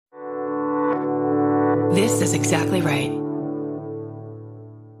This is exactly right.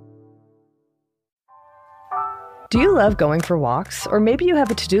 Do you love going for walks? Or maybe you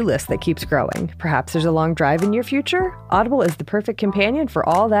have a to-do list that keeps growing. Perhaps there's a long drive in your future? Audible is the perfect companion for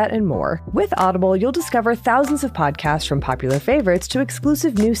all that and more. With Audible, you'll discover thousands of podcasts from popular favorites to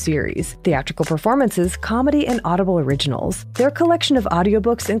exclusive new series, theatrical performances, comedy, and Audible originals. Their collection of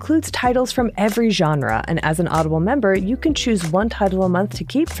audiobooks includes titles from every genre, and as an Audible member, you can choose one title a month to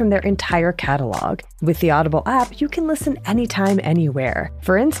keep from their entire catalog. With the Audible app, you can listen anytime, anywhere.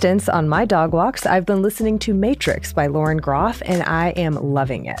 For instance, on my dog walks, I've been listening to Matrix by Lauren Groff, and I am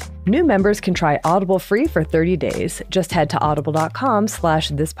loving it. New members can try Audible free for 30 days. Just head to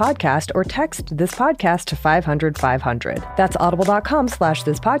audible.com/thispodcast or text this podcast to 500-500. That's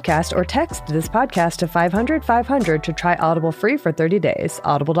audible.com/this podcast or text this podcast to 500-500 to try Audible free for 30 days.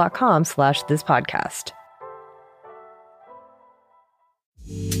 Audible.com/this podcast.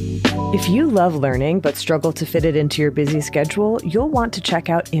 If you love learning but struggle to fit it into your busy schedule, you'll want to check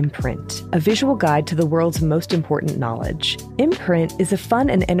out Imprint, a visual guide to the world's most important knowledge. Imprint is a fun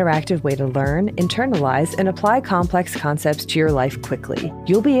and interactive way to learn, internalize, and apply complex concepts to your life quickly.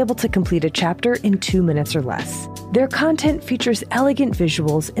 You'll be able to complete a chapter in 2 minutes or less. Their content features elegant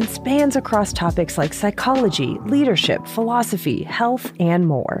visuals and spans across topics like psychology, leadership, philosophy, health, and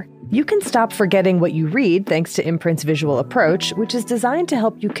more. You can stop forgetting what you read thanks to Imprint's visual approach, which is designed to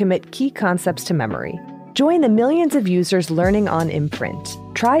help you commit key concepts to memory. Join the millions of users learning on Imprint.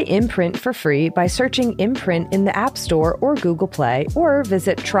 Try Imprint for free by searching Imprint in the App Store or Google Play, or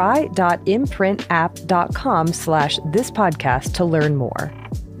visit try.imprintapp.com/thispodcast to learn more.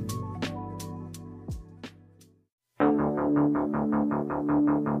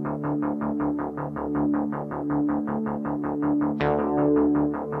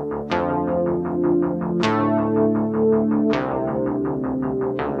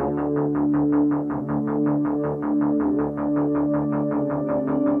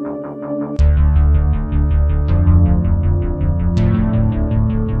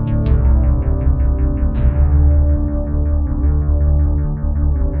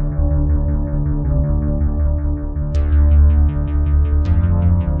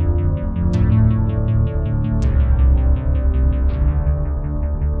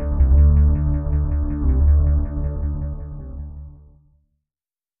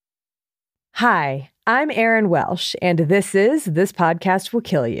 Hi, I'm Erin Welsh, and this is This Podcast Will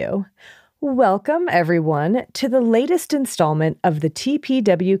Kill You. Welcome, everyone, to the latest installment of the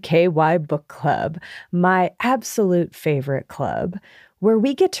TPWKY Book Club, my absolute favorite club, where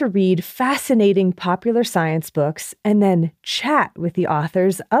we get to read fascinating popular science books and then chat with the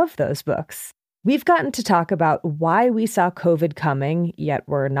authors of those books. We've gotten to talk about why we saw COVID coming, yet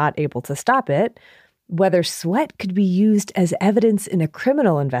were not able to stop it, whether sweat could be used as evidence in a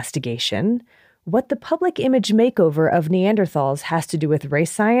criminal investigation, what the public image makeover of Neanderthals has to do with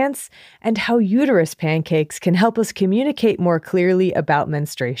race science, and how uterus pancakes can help us communicate more clearly about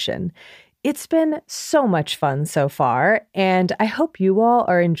menstruation. It's been so much fun so far, and I hope you all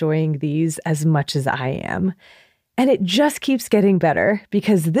are enjoying these as much as I am. And it just keeps getting better,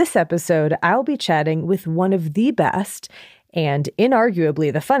 because this episode I'll be chatting with one of the best and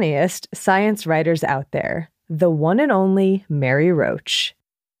inarguably the funniest science writers out there, the one and only Mary Roach.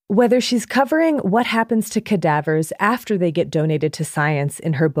 Whether she's covering what happens to cadavers after they get donated to science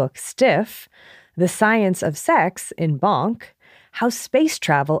in her book Stiff, The Science of Sex in Bonk, how space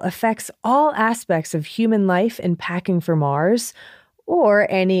travel affects all aspects of human life in Packing for Mars, or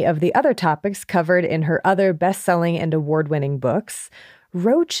any of the other topics covered in her other best-selling and award-winning books,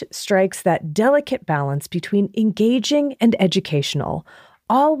 Roach strikes that delicate balance between engaging and educational,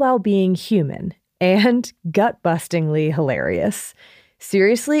 all while being human and gut-bustingly hilarious.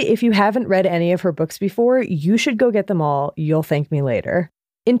 Seriously, if you haven't read any of her books before, you should go get them all. You'll thank me later.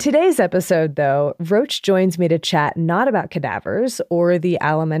 In today's episode, though, Roach joins me to chat not about cadavers or the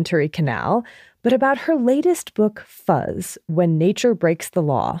alimentary canal, but about her latest book, Fuzz, When Nature Breaks the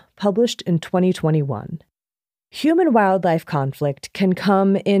Law, published in 2021. Human-wildlife conflict can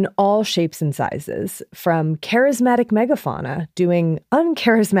come in all shapes and sizes, from charismatic megafauna doing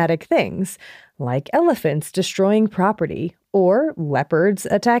uncharismatic things, like elephants destroying property or leopards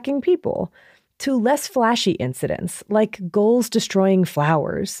attacking people, to less flashy incidents like gulls destroying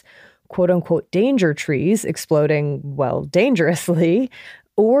flowers, quote-unquote danger trees exploding, well, dangerously,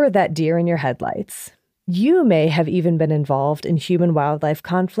 or that deer in your headlights. You may have even been involved in human-wildlife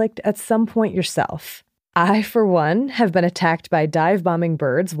conflict at some point yourself. I, for one, have been attacked by dive-bombing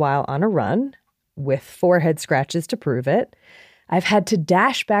birds while on a run, with forehead scratches to prove it. I've had to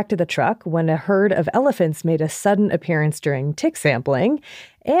dash back to the truck when a herd of elephants made a sudden appearance during tick sampling,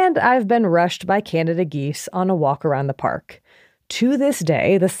 and I've been rushed by Canada geese on a walk around the park. To this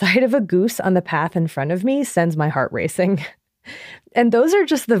day, the sight of a goose on the path in front of me sends my heart racing. And those are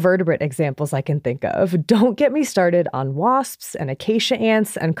just the vertebrate examples I can think of. Don't get me started on wasps and acacia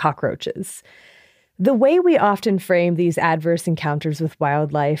ants and cockroaches. The way we often frame these adverse encounters with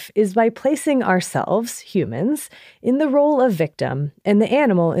wildlife is by placing ourselves, humans, in the role of victim and the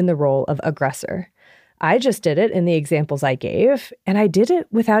animal in the role of aggressor. I just did it in the examples I gave, and I did it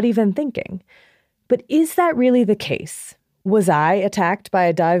without even thinking. But is that really the case? Was I attacked by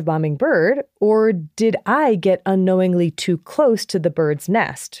a dive-bombing bird, or did I get unknowingly too close to the bird's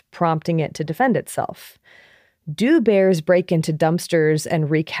nest, prompting it to defend itself? Do bears break into dumpsters and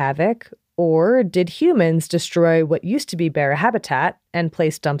wreak havoc, or did humans destroy what used to be bear habitat and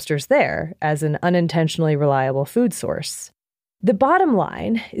place dumpsters there as an unintentionally reliable food source? The bottom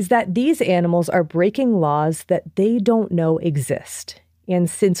line is that these animals are breaking laws that they don't know exist. And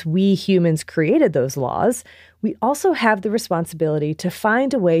since we humans created those laws, we also have the responsibility to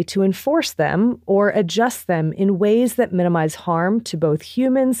find a way to enforce them or adjust them in ways that minimize harm to both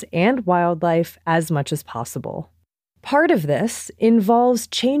humans and wildlife as much as possible. Part of this involves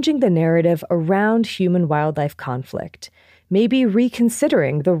changing the narrative around human-wildlife conflict, maybe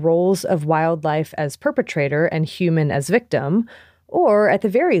reconsidering the roles of wildlife as perpetrator and human as victim, or at the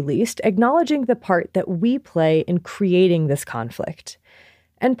very least, acknowledging the part that we play in creating this conflict.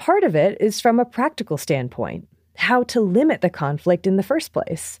 And part of it is from a practical standpoint, how to limit the conflict in the first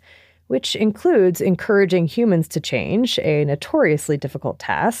place, which includes encouraging humans to change, a notoriously difficult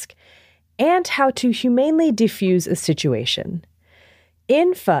task, and how to humanely diffuse a situation.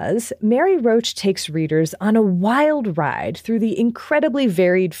 In Fuzz, Mary Roach takes readers on a wild ride through the incredibly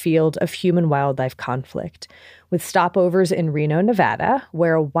varied field of human-wildlife conflict, with stopovers in Reno, Nevada,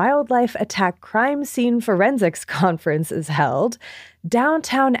 where a wildlife attack crime scene forensics conference is held,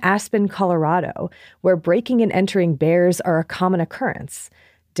 downtown Aspen, Colorado, where breaking and entering bears are a common occurrence,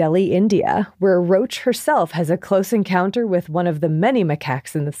 Delhi, India, where Roach herself has a close encounter with one of the many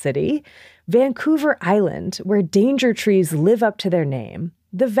macaques in the city, Vancouver Island, where danger trees live up to their name,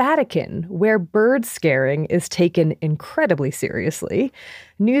 the Vatican, where bird scaring is taken incredibly seriously,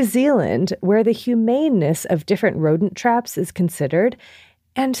 New Zealand, where the humaneness of different rodent traps is considered,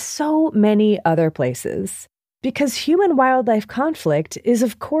 and so many other places. Because human-wildlife conflict is,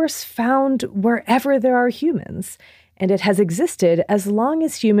 of course, found wherever there are humans, and it has existed as long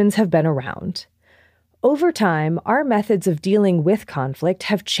as humans have been around. Over time, our methods of dealing with conflict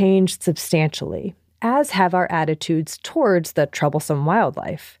have changed substantially, as have our attitudes towards the troublesome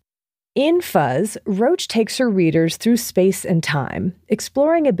wildlife. In Fuzz, Roach takes her readers through space and time,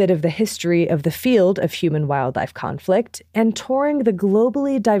 exploring a bit of the history of the field of human-wildlife conflict and touring the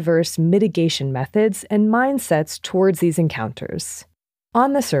globally diverse mitigation methods and mindsets towards these encounters.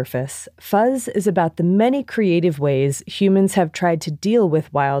 On the surface, Fuzz is about the many creative ways humans have tried to deal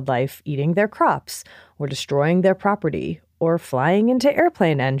with wildlife eating their crops, or destroying their property, or flying into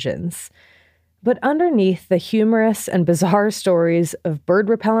airplane engines. But underneath the humorous and bizarre stories of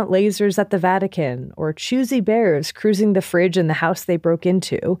bird-repellent lasers at the Vatican or choosy bears cruising the fridge in the house they broke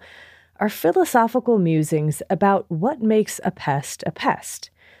into are philosophical musings about what makes a pest,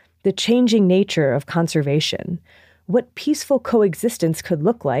 the changing nature of conservation, what peaceful coexistence could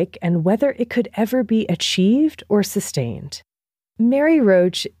look like, and whether it could ever be achieved or sustained. Mary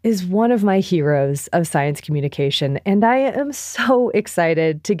Roach is one of my heroes of science communication, and I am so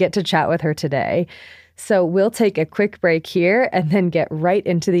excited to get to chat with her today. So we'll take a quick break here and then get right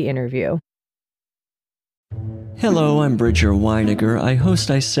into the interview. Hello, I'm Bridger Weiniger. I host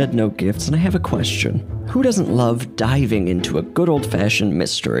I Said No Gifts, and I have a question. Who doesn't love diving into a good old-fashioned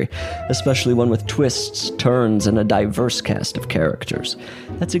mystery, especially one with twists, turns, and a diverse cast of characters?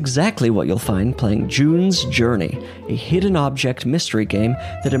 That's exactly what you'll find playing June's Journey, a hidden object mystery game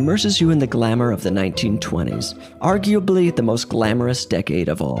that immerses you in the glamour of the 1920s, arguably the most glamorous decade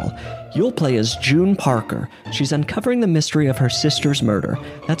of all. You'll play as June Parker. She's uncovering the mystery of her sister's murder.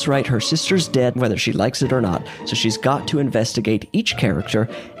 That's right, her sister's dead whether she likes it or not, so she's got to investigate each character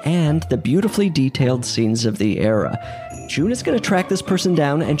and the beautifully detailed scenes of the era. June is going to track this person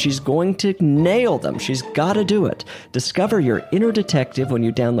down, and she's going to nail them. She's got to do it. Discover your inner detective when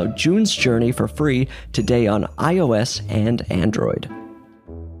you download June's Journey for free today on iOS and Android.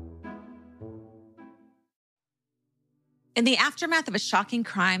 In the aftermath of a shocking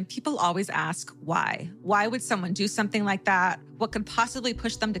crime, people always ask, why? Why would someone do something like that? What could possibly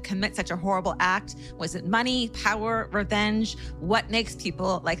push them to commit such a horrible act? Was it money, power, revenge? What makes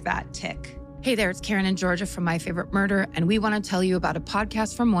people like that tick? Hey there, it's Karen and Georgia from My Favorite Murder, and we want to tell you about a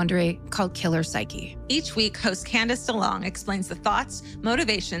podcast from Wondery called Killer Psyche. Each week, host Candace DeLong explains the thoughts,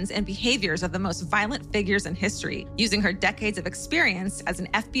 motivations, and behaviors of the most violent figures in history, using her decades of experience as an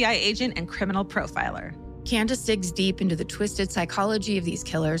FBI agent and criminal profiler. Candace digs deep into the twisted psychology of these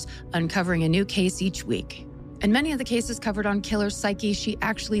killers, uncovering a new case each week. And many of the cases covered on Killer Psyche she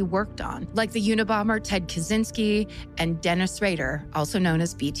actually worked on, like the Unabomber Ted Kaczynski and Dennis Rader, also known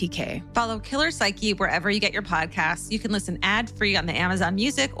as BTK. Follow Killer Psyche wherever you get your podcasts. You can listen ad-free on the Amazon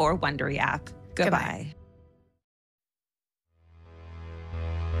Music or Wondery app. Goodbye.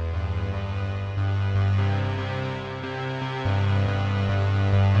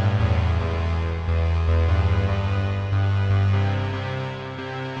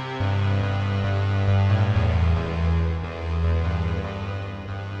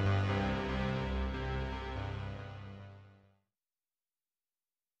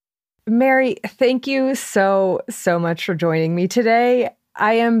 Mary, thank you so much for joining me today.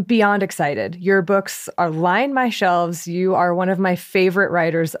 I am beyond excited. Your books are line my shelves. You are one of my favorite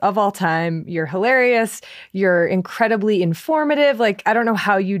writers of all time. You're hilarious. You're incredibly informative. Like, I don't know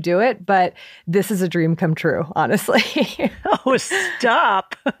how you do it, but this is a dream come true, honestly. Oh,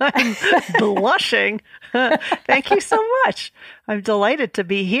 stop. I'm blushing. Thank you so much. I'm delighted to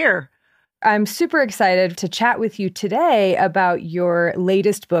be here. I'm super excited to chat with you today about your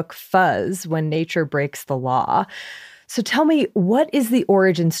latest book, Fuzz, When Nature Breaks the Law. So tell me, what is the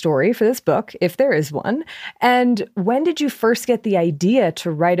origin story for this book, if there is one? And when did you first get the idea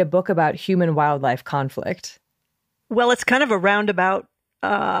to write a book about human-wildlife conflict? Well, it's kind of a roundabout,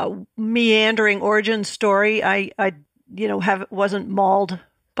 meandering origin story. I wasn't mauled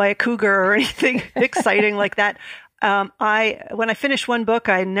by a cougar or anything exciting like that. When I finish one book,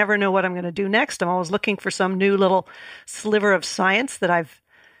 I never know what I'm going to do next. I'm always looking for some new little sliver of science that I've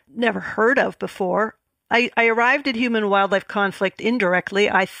never heard of before. I arrived at human-wildlife conflict indirectly.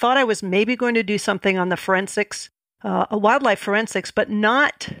 I thought I was maybe going to do something on the forensics, wildlife forensics, but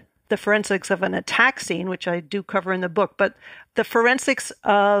not the forensics of an attack scene, which I do cover in the book, but the forensics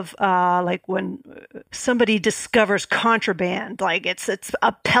of like when somebody discovers contraband, like it's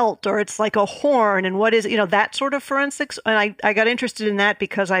a pelt or it's like a horn, and what is, that sort of forensics. And I got interested in that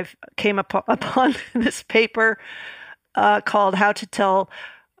because I've came upon this paper called How to Tell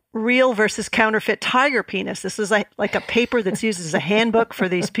Real versus Counterfeit Tiger Penis. This is like a paper that's used as a handbook for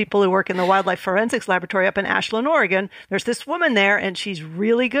these people who work in the Wildlife Forensics Laboratory up in Ashland, Oregon. There's this woman there, and she's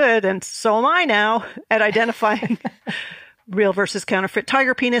really good, and so am I now, at identifying real versus counterfeit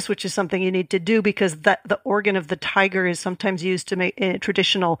tiger penis, which is something you need to do because the organ of the tiger is sometimes used to make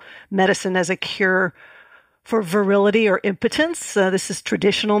traditional medicine as a cure for virility or impotence. This is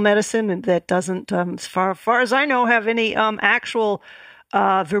traditional medicine, and that doesn't, as far as I know, have any actual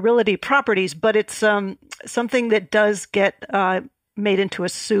virility properties, but it's something that does get made into a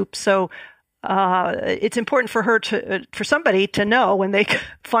soup. So it's important for somebody to know when they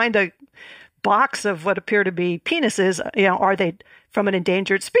find a box of what appear to be penises, are they from an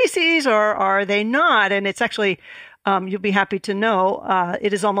endangered species or are they not? And it's actually, you'll be happy to know,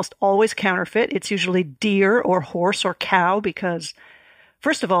 it is almost always counterfeit. It's usually deer or horse or cow because,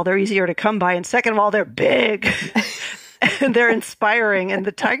 first of all, they're easier to come by, and second of all, they're big. And they're inspiring. And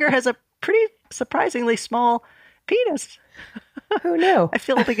the tiger has a pretty surprisingly small penis. Who knew? I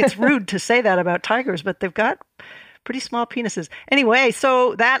feel like it's rude to say that about tigers, but they've got pretty small penises. Anyway,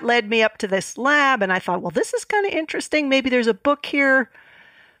 so that led me up to this lab, and I thought, well, this is kind of interesting. Maybe there's a book here.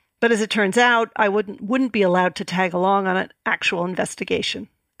 But as it turns out, I wouldn't be allowed to tag along on an actual investigation.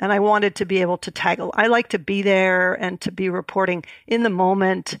 And I wanted to be able to tag along. I like to be there and to be reporting in the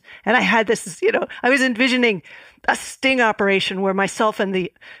moment. And I had this, I was envisioning a sting operation where myself and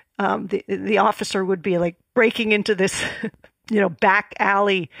the officer would be like breaking into this, back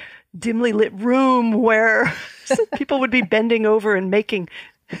alley, dimly lit room where people would be bending over and making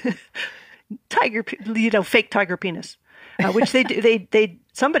fake tiger penis, which they do.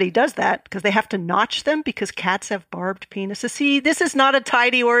 Somebody does that because they have to notch them because cats have barbed penises. See, this is not a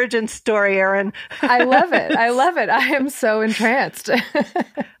tidy origin story, Erin. I love it. I am so entranced.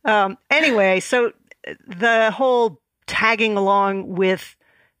 Anyway, so the whole tagging along with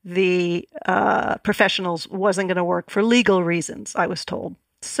the professionals wasn't going to work for legal reasons, I was told.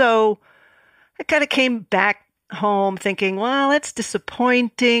 So I kind of came back home thinking, well, that's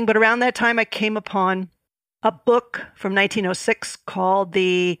disappointing. But around that time, I came upon a book from 1906 called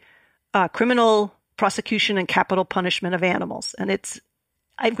The Criminal Prosecution and Capital Punishment of Animals. And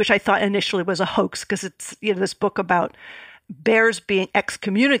which I thought initially was a hoax because it's, this book about bears being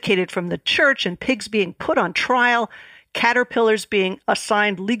excommunicated from the church and pigs being put on trial, caterpillars being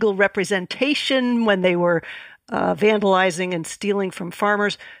assigned legal representation when they were vandalizing and stealing from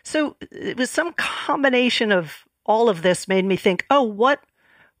farmers. So it was some combination of all of this made me think, oh, what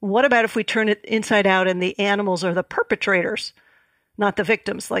about if we turn it inside out and the animals are the perpetrators, not the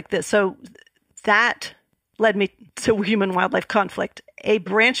victims like this? So that led me to human-wildlife conflict, a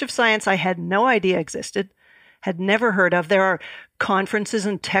branch of science I had no idea existed, had never heard of. There are conferences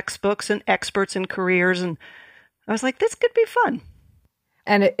and textbooks and experts and careers, and I was like, this could be fun.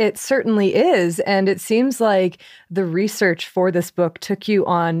 And it certainly is. And it seems like the research for this book took you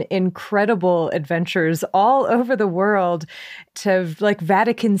on incredible adventures all over the world to like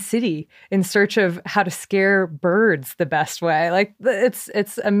Vatican City in search of how to scare birds the best way. Like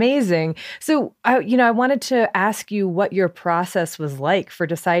it's amazing. So, I wanted to ask you what your process was like for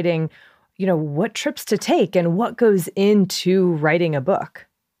deciding, what trips to take and what goes into writing a book.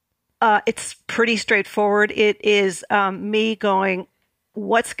 It's pretty straightforward. It is me going,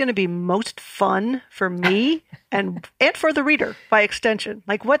 what's going to be most fun for me and for the reader by extension?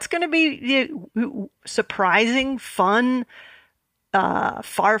 Like what's going to be surprising, fun,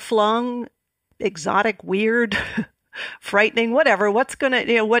 far-flung, exotic, weird, frightening, whatever. What's going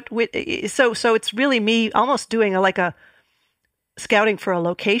to, so it's really me almost doing like a scouting for a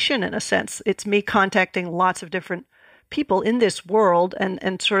location in a sense. It's me contacting lots of different people in this world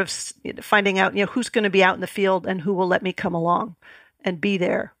and sort of finding out, who's going to be out in the field and who will let me come along and be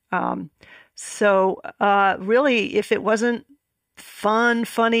there. Really, if it wasn't fun,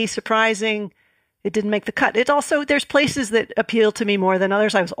 funny, surprising, it didn't make the cut. It also, there's places that appeal to me more than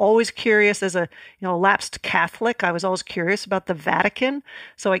others. I was always curious as a lapsed Catholic. I was always curious about the Vatican.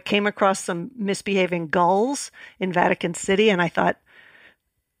 So I came across some misbehaving gulls in Vatican City, and I thought,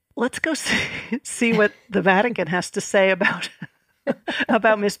 let's go see what the Vatican has to say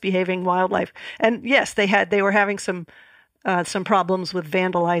about misbehaving wildlife. And yes, they were having some problems with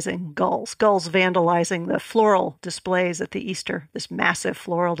vandalizing gulls vandalizing the floral displays at the Easter, this massive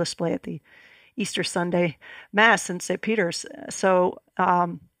floral display at the Easter Sunday Mass in St. Peter's. So,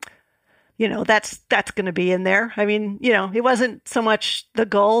 that's going to be in there. I mean, it wasn't so much the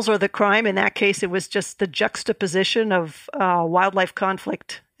gulls or the crime. In that case, it was just the juxtaposition of wildlife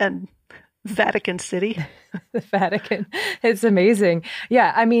conflict and Vatican City. The Vatican. It's amazing.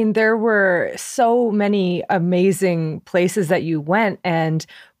 Yeah. I mean, there were so many amazing places that you went and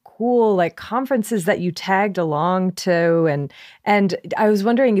cool like conferences that you tagged along to. And I was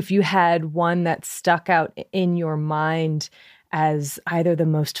wondering if you had one that stuck out in your mind as either the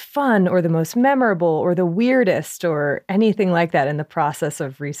most fun or the most memorable or the weirdest or anything like that in the process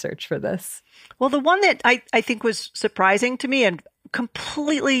of research for this. Well, the one that I think was surprising to me and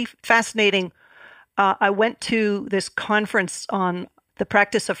completely fascinating, I went to this conference on the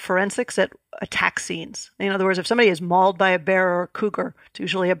practice of forensics at attack scenes. In other words, if somebody is mauled by a bear or a cougar, it's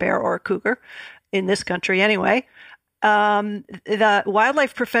usually a bear or a cougar in this country anyway, the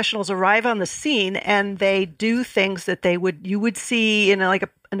wildlife professionals arrive on the scene and they do things that you would see in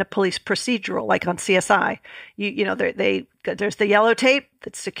a police procedural, like on CSI. There's the yellow tape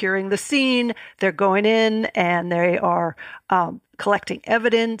that's securing the scene. They're going in and they are collecting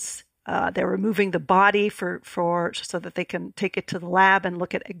evidence. They're removing the body so that they can take it to the lab and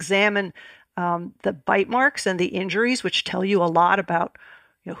examine the bite marks and the injuries, which tell you a lot about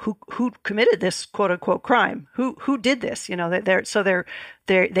who committed this quote unquote crime, who did this.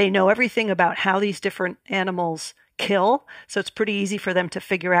 They know everything about how these different animals kill. So it's pretty easy for them to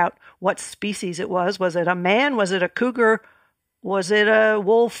figure out what species it was. Was it a man? Was it a cougar? Was it a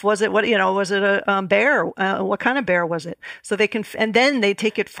wolf? Was it was it a bear? What kind of bear was it? So they can, and then they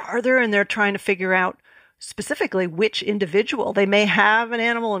take it farther and they're trying to figure out specifically which individual. They may have an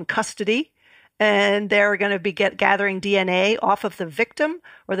animal in custody and they're going to be gathering DNA off of the victim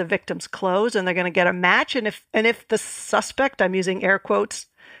or the victim's clothes, and they're going to get a match. And if the suspect, I'm using air quotes,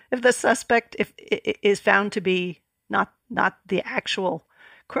 if the suspect is found to be not the actual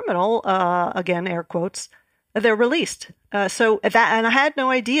criminal, again air quotes, they're released. And I had no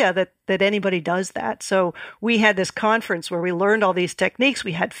idea that anybody does that. So we had this conference where we learned all these techniques.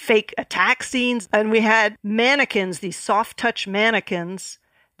 We had fake attack scenes, and we had mannequins, these soft touch mannequins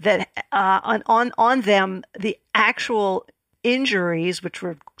that on them the actual injuries, which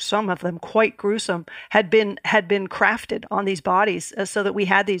were some of them quite gruesome, had been crafted on these bodies, so that we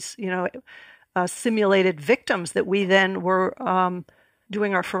had these simulated victims that we then were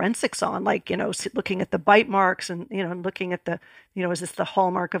doing our forensics on, looking at the bite marks and looking at the is this the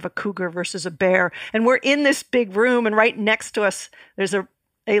hallmark of a cougar versus a bear? And we're in this big room, and right next to us there's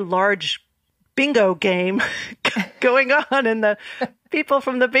a large bingo game going on. And the people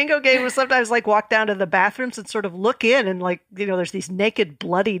from the bingo game would sometimes like walk down to the bathrooms and sort of look in and like, there's these naked,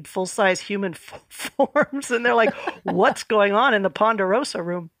 bloodied, full-size human forms. And they're like, what's going on in the Ponderosa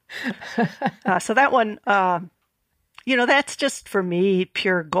room? So that one, that's just for me,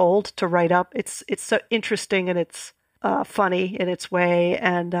 pure gold to write up. It's so interesting and it's funny in its way.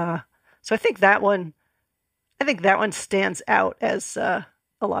 And so I think that one stands out as a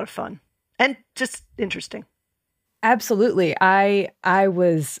lot of fun and just interesting. Absolutely. I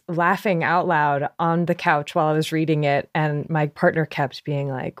was laughing out loud on the couch while I was reading it, and my partner kept being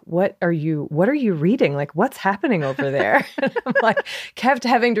like, what are you reading? Like, what's happening over there? And I'm like, kept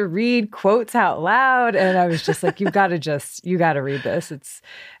having to read quotes out loud. And I was just like, you got to read this. It's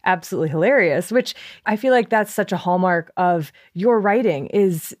absolutely hilarious, which I feel like that's such a hallmark of your writing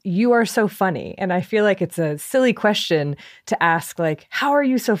is you are so funny. And I feel like it's a silly question to ask, like, how are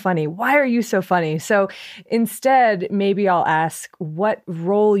you so funny? Why are you so funny? So instead, maybe I'll ask what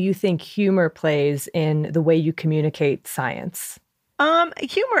role you think humor plays in the way you communicate science. I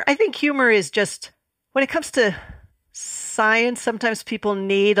think humor is just, when it comes to science, sometimes people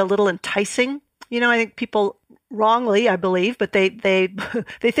need a little enticing. I think people wrongly, I believe, but they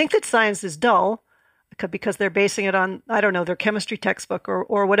think that science is dull because they're basing it on, I don't know, their chemistry textbook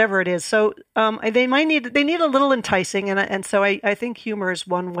or whatever it is. So they need a little enticing. And so I think humor is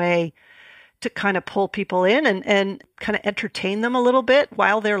one way to kind of pull people in and kind of entertain them a little bit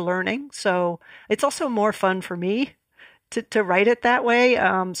while they're learning. So it's also more fun for me to write it that way.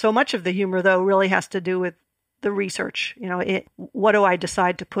 So much of the humor, though, really has to do with the research. What do I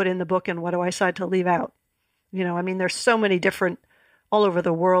decide to put in the book and what do I decide to leave out? There's so many different, all over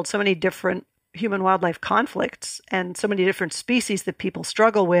the world, so many different human-wildlife conflicts and so many different species that people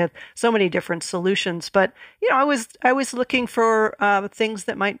struggle with, so many different solutions. But, I was looking for things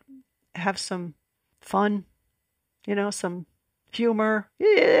that might have some fun, some humor.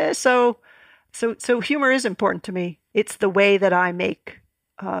 Yeah, so humor is important to me. It's the way that I make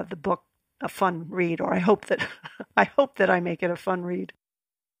the book a fun read, or I hope that I make it a fun read.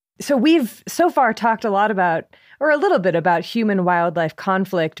 So we've so far talked a little bit about human-wildlife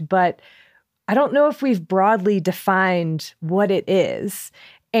conflict, but I don't know if we've broadly defined what it is.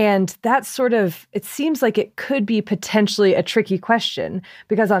 And that's sort of, it seems like it could be potentially a tricky question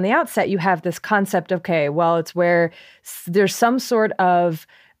because on the outset you have this concept, okay, well, it's where there's some sort of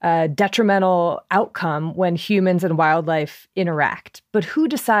detrimental outcome when humans and wildlife interact. But who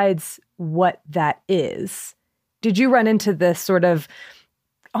decides what that is? Did you run into this sort of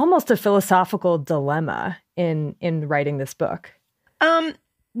almost a philosophical dilemma in writing this book?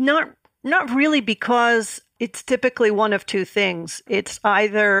 Not really, because it's typically one of two things. It's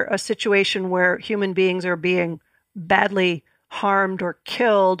either a situation where human beings are being badly harmed or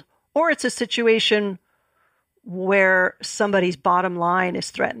killed, or it's a situation where somebody's bottom line is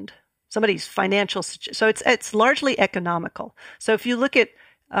threatened, somebody's financial. So it's largely economical. So if you look at,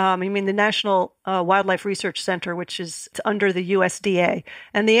 the National Wildlife Research Center, which is under the USDA,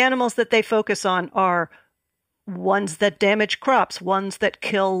 and the animals that they focus on are ones that damage crops, ones that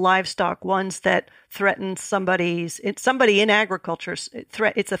kill livestock, ones that threaten somebody in agriculture.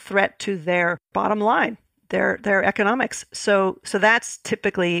 It's a threat to their bottom line, their economics. So that's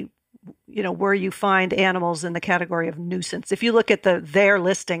typically, where you find animals in the category of nuisance. If you look at their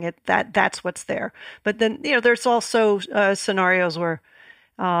listing, that's what's there. But then, there's also scenarios where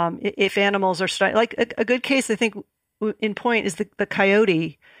if animals are starting, like a good case, I think, in point is the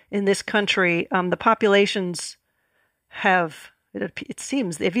coyote in this country. The populations it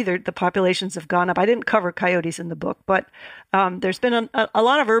seems the populations have gone up. I didn't cover coyotes in the book, but there's been a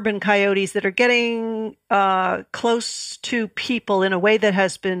lot of urban coyotes that are getting close to people in a way that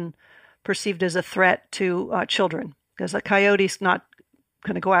has been perceived as a threat to children, because a coyote's not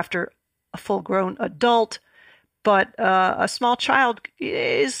going to go after a full-grown adult, but a small child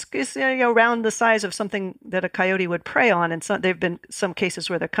is around the size of something that a coyote would prey on. And so there've been some cases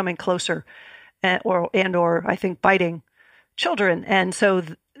where they're coming closer, or I think biting children. And so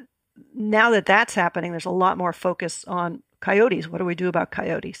now that that's happening, there's a lot more focus on coyotes. What do we do about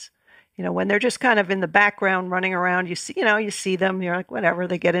coyotes? When they're just kind of in the background running around, you see them. You're like, whatever.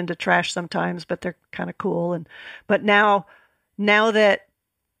 They get into trash sometimes, but they're kind of cool. But now that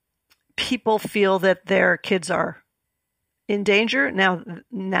people feel that their kids are in danger,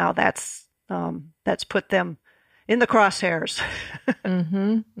 now that's put them in the crosshairs.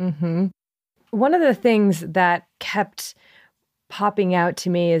 Mm-hmm, mm-hmm. One of the things that kept popping out to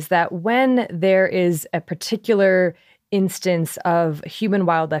me is that when there is a particular instance of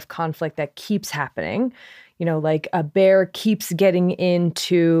human-wildlife conflict that keeps happening, like a bear keeps getting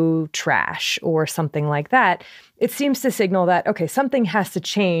into trash or something like that, it seems to signal that, okay, something has to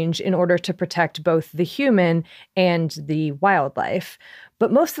change in order to protect both the human and the wildlife.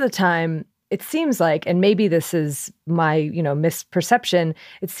 But most of the time, it seems like, and maybe this is my, misperception,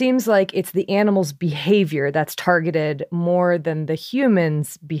 it seems like it's the animal's behavior that's targeted more than the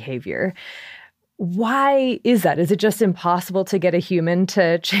human's behavior. Why is that? Is it just impossible to get a human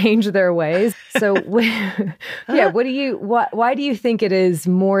to change their ways? So, why do you think it is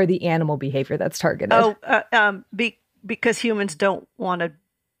more the animal behavior that's targeted? Because humans don't want to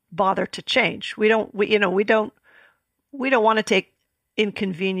bother to change. We don't want to take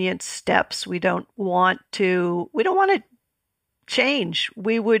inconvenient steps. We don't want to change.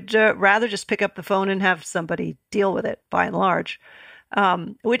 We would rather just pick up the phone and have somebody deal with it, by and large.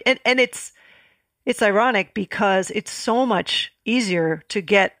 It's ironic because it's so much easier to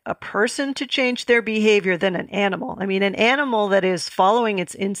get a person to change their behavior than an animal. I mean, an animal that is following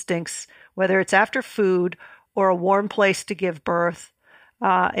its instincts, whether it's after food or a warm place to give birth,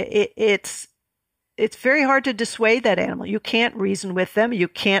 it's very hard to dissuade that animal. You can't reason with them. You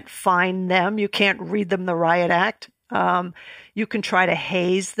can't fine them. You can't read them the riot act. You can try to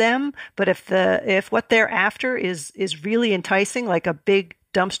haze them, but if what they're after is really enticing, like a big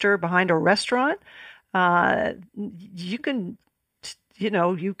dumpster behind a restaurant, you can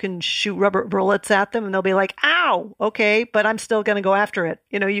shoot rubber bullets at them and they'll be like, ow, okay, but I'm still going to go after it.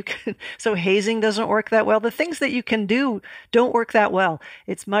 So hazing doesn't work that well. The things that you can do don't work that well.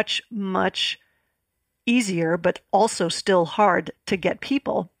 It's much, much easier, but also still hard to get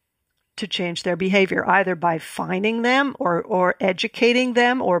people to change their behavior, either by fining them or educating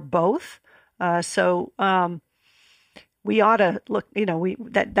them or both. We ought to look,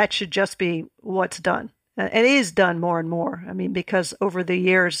 that should just be what's done. And it is done more and more. I mean, because over the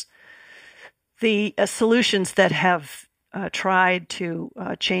years, the solutions that have tried to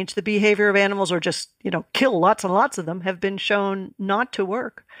change the behavior of animals or just, kill lots and lots of them have been shown not to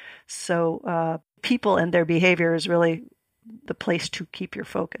work. So people and their behavior is really the place to keep your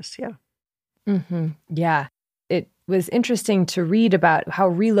focus. Yeah. Mm-hmm. Yeah. It was interesting to read about how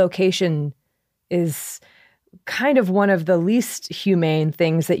relocation is kind of one of the least humane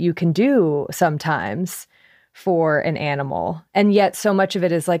things that you can do sometimes for an animal. And yet so much of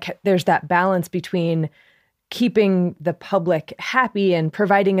it is like there's that balance between keeping the public happy and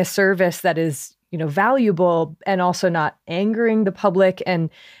providing a service that is, valuable and also not angering the public. And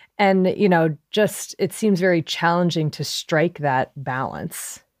just it seems very challenging to strike that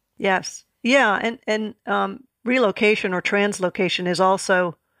balance. Yes. Yeah. And relocation or translocation is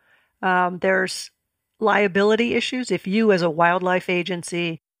also, there's liability issues. If you as a wildlife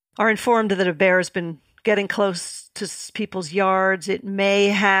agency are informed that a bear has been getting close to people's yards, it may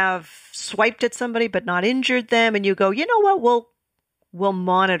have swiped at somebody but not injured them, and you go, you know what, we'll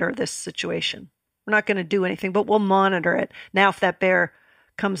monitor this situation. We're not going to do anything, but we'll monitor it. Now, if that bear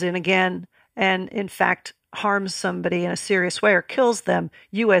comes in again and in fact harms somebody in a serious way or kills them,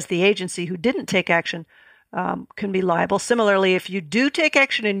 you as the agency who didn't take action can be liable. Similarly, if you do take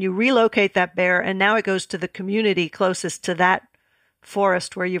action and you relocate that bear and now it goes to the community closest to that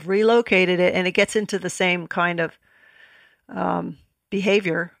forest where you've relocated it and it gets into the same kind of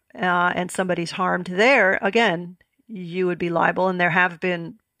behavior and somebody's harmed there, again, you would be liable. And there have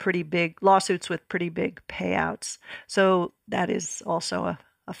been pretty big lawsuits with pretty big payouts. So that is also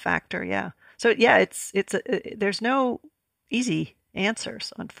a factor. Yeah. So yeah, there's no easy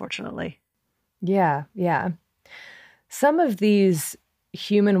answers, unfortunately. Yeah, yeah. Some of these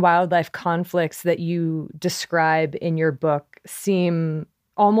human-wildlife conflicts that you describe in your book seem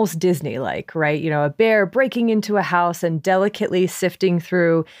almost Disney-like, right? A bear breaking into a house and delicately sifting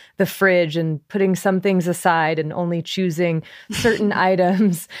through the fridge and putting some things aside and only choosing certain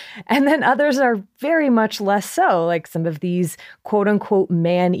items. And then others are very much less so, like some of these quote-unquote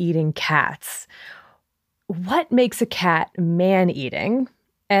man-eating cats. What makes a cat man-eating?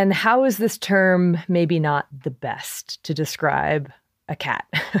 And how is this term maybe not the best to describe a cat?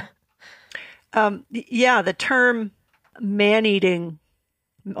 The term man-eating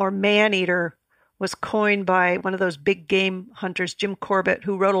or man-eater was coined by one of those big game hunters, Jim Corbett,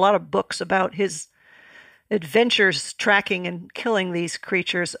 who wrote a lot of books about his adventures tracking and killing these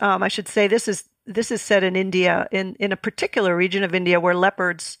creatures. I should say this is set in India, in a particular region of India where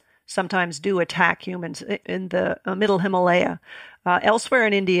leopards sometimes do attack humans in the middle Himalaya. Elsewhere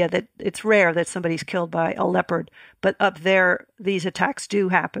in India, that it's rare that somebody's killed by a leopard, but up there, these attacks do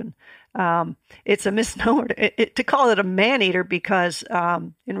happen. It's a misnomer to call it a man-eater because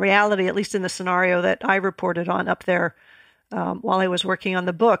in reality, at least in the scenario that I reported on up there, while I was working on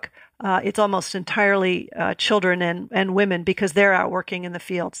the book, it's almost entirely children and women because they're out working in the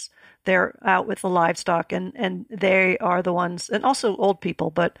fields. They're out with the livestock, and they are the ones, and also old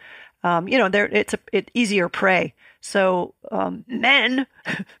people, but it's easier prey. So men,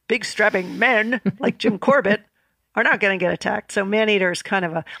 big strapping men like Jim Corbett, are not going to get attacked. So man-eater is kind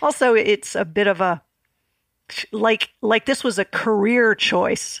of also it's a bit of a, like this was a career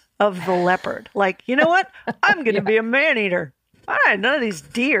choice of the leopard. Like, you know what? I'm going to be a man-eater. All right, none of these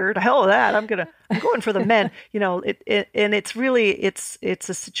deer. The hell with that. I'm going for the men. And it's really it's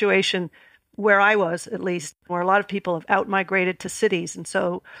a situation where I was, at least, where a lot of people have out-migrated to cities, and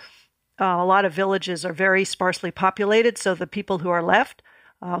so a lot of villages are very sparsely populated. So the people who are left,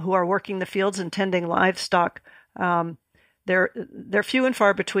 who are working the fields and tending livestock, they're few and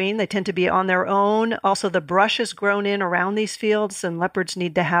far between. They tend to be on their own. Also, the brush is grown in around these fields, and leopards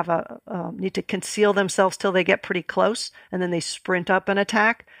need to conceal themselves till they get pretty close, and then they sprint up and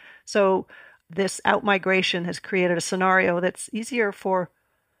attack. So this outmigration has created a scenario that's easier for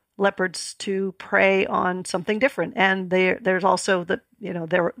leopards to prey on something different. And there's also the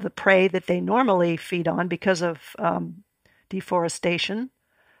prey that they normally feed on because of deforestation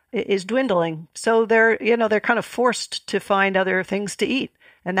is dwindling. So they're kind of forced to find other things to eat.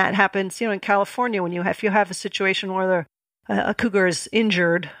 And that happens, in California when if you have a situation where a cougar is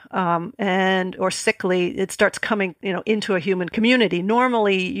injured or sickly, it starts coming, into a human community.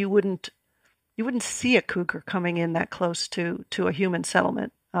 Normally you wouldn't see a cougar coming in that close to a human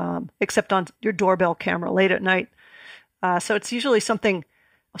settlement, except on your doorbell camera late at night. So it's usually something's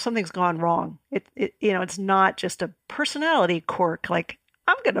gone wrong. It's not just a personality quirk like,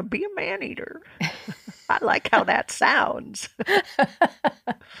 I'm going to be a man-eater. I like how that sounds.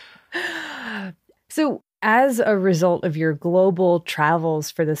 So as a result of your global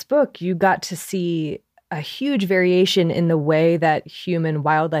travels for this book, you got to see a huge variation in the way that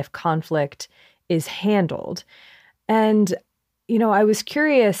human-wildlife conflict is handled. And, I was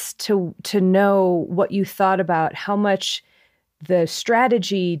curious to know what you thought about how much the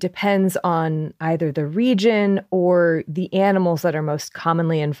strategy depends on either the region or the animals that are most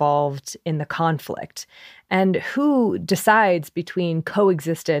commonly involved in the conflict, and who decides between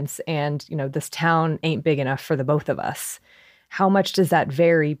coexistence and, this town ain't big enough for the both of us. How much does that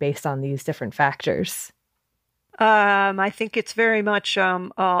vary based on these different factors? I think it's very much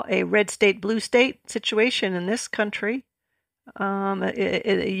a red state, blue state situation in this country.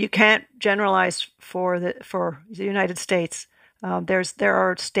 You can't generalize for the United States. There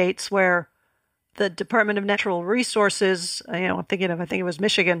are states where the Department of Natural Resources, I think it was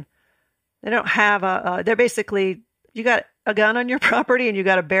Michigan, they don't have they're basically, you got a gun on your property and you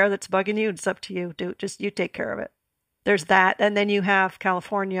got a bear that's bugging you, it's up to you. You take care of it. There's that. And then you have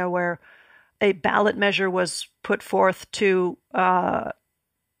California where a ballot measure was put forth to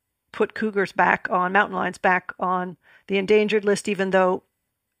put cougars mountain lions back on the endangered list, even though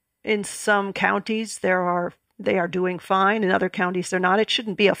in some counties they are doing fine. In other counties, they're not. It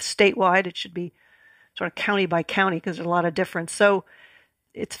shouldn't be a statewide. It should be sort of county by county because there's a lot of difference. So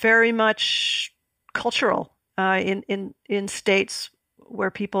it's very much cultural in states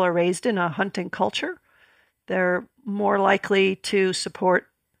where people are raised in a hunting culture. They're more likely to support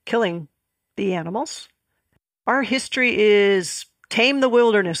killing the animals. Our history is tame the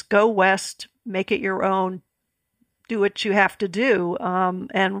wilderness, go west, make it your own, do what you have to do.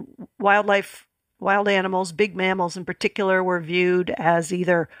 And wild animals, big mammals in particular, were viewed as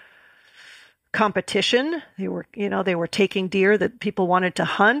either competition. They were taking deer that people wanted to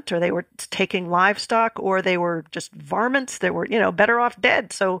hunt, or they were taking livestock, or they were just varmints that were, better off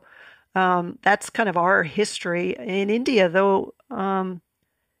dead. So that's kind of our history. In India, though,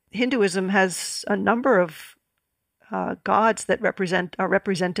 Hinduism has a number of gods that are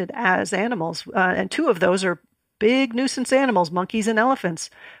represented as animals, and two of those are big nuisance animals, monkeys and elephants.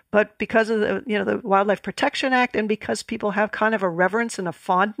 But because of the Wildlife Protection Act, and because people have kind of a reverence and a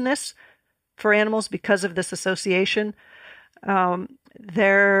fondness for animals because of this association,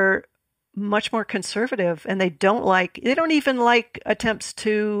 they're much more conservative, and they don't even like attempts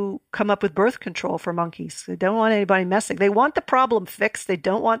to come up with birth control for monkeys. They don't want anybody messing. They want the problem fixed. They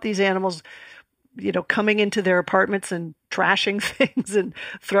don't want these animals, coming into their apartments and trashing things and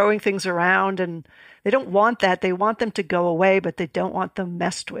throwing things around. And they don't want that. They want them to go away, but they don't want them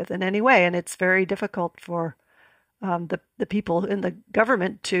messed with in any way. And it's very difficult for the people in the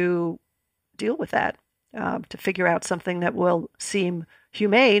government to deal with that, to figure out something that will seem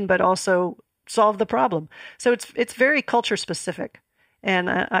humane, but also solve the problem. So it's very culture specific. And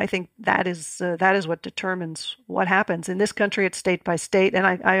I think that is what determines what happens. In this country, it's state by state, and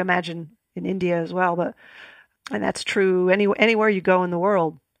I imagine in India as well. But And that's true anywhere you go in the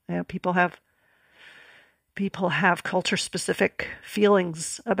world. People have culture-specific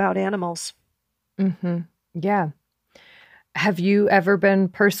feelings about animals. Mm-hmm. Yeah. Have you ever been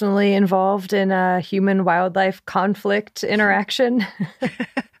personally involved in a human-wildlife conflict interaction?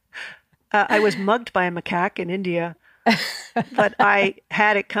 I was mugged by a macaque in India, but I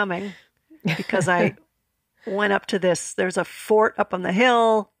had it coming because I went up to there's a fort up on the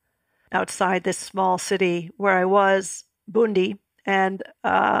hill outside this small city where I was, Bundi, and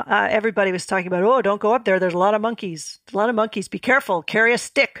everybody was talking about, oh, don't go up there. There's a lot of monkeys. Be careful. Carry a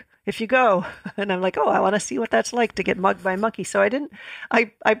stick if you go. And I'm like, oh, I want to see what that's like to get mugged by a monkey. So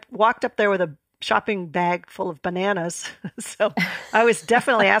I walked up there with a shopping bag full of bananas. So I was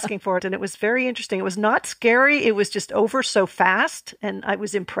definitely asking for it. And it was very interesting. It was not scary. It was just over so fast. And it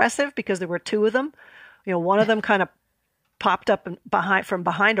was impressive because there were two of them. One of them kind of popped up from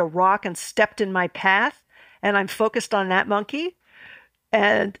behind a rock and stepped in my path. And I'm focused on that monkey.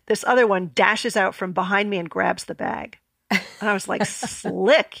 And this other one dashes out from behind me and grabs the bag. And I was like,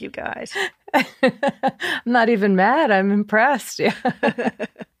 slick, you guys. I'm not even mad. I'm impressed. Yeah.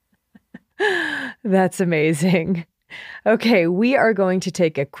 That's amazing. Okay, we are going to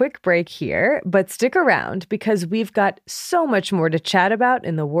take a quick break here, but stick around because we've got so much more to chat about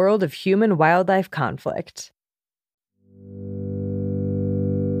in the world of human-wildlife conflict.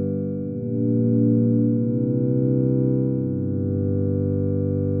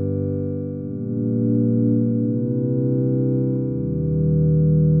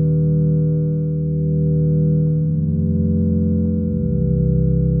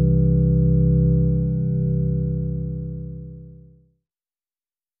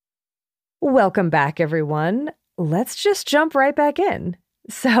 Welcome back, everyone. Let's just jump right back in.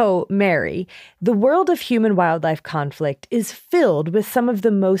 So, Mary, the world of human-wildlife conflict is filled with some of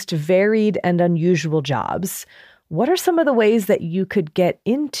the most varied and unusual jobs. What are some of the ways that you could get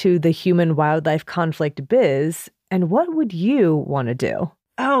into the human-wildlife conflict biz, and what would you want to do?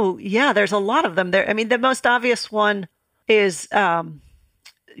 Oh, yeah, there's a lot of them there. I mean, the most obvious one is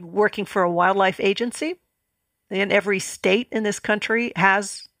working for a wildlife agency. And every state in this country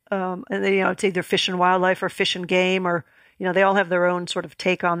has and it's either Fish and Wildlife or Fish and Game, or they all have their own sort of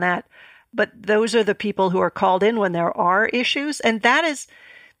take on that. But those are the people who are called in when there are issues, and that's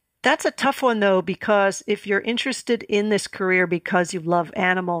a tough one though, because if you're interested in this career because you love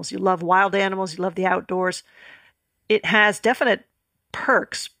animals, you love wild animals, you love the outdoors, it has definite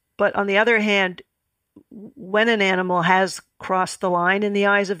perks. But on the other hand, when an animal has crossed the line in the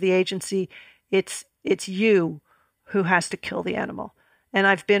eyes of the agency, it's you who has to kill the animal. And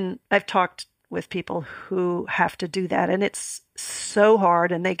I've talked with people who have to do that, and it's so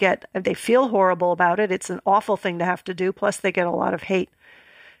hard, and they feel horrible about it. It's an awful thing to have to do. Plus they get a lot of hate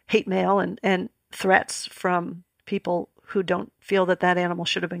mail and threats from people who don't feel that animal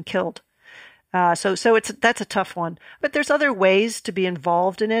should have been killed. So that's a tough one. But there's other ways to be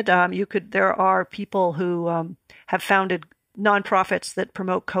involved in it. There are people who have founded nonprofits that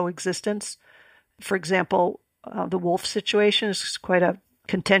promote coexistence. For example, the wolf situation is quite a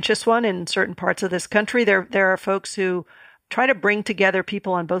contentious one in certain parts of this country. There are folks who try to bring together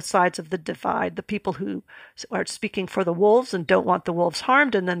people on both sides of the divide, the people who are speaking for the wolves and don't want the wolves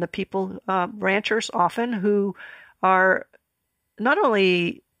harmed, and then the people, ranchers often, who are not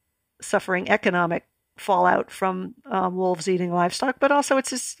only suffering economic fallout from wolves eating livestock, but also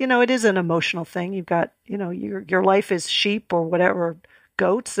it's just, it is an emotional thing. You've got, your life is sheep or whatever,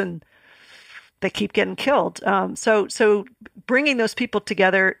 goats, and they keep getting killed. So bringing those people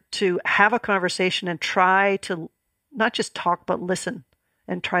together to have a conversation and try to not just talk, but listen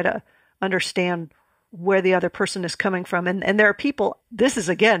and try to understand where the other person is coming from. And there are people, this is,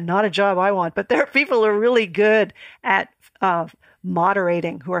 again, not a job I want, but there are people who are really good at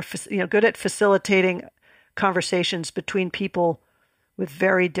moderating, who are good at facilitating conversations between people with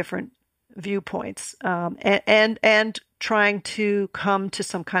very different viewpoints, and trying to come to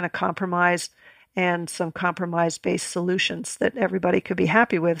some kind of compromise and some compromise-based solutions that everybody could be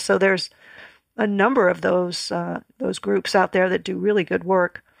happy with. So there's a number of those groups out there that do really good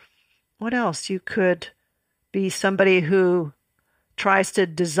work. What else? You could be somebody who tries to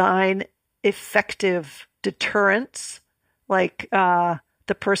design effective deterrents, like the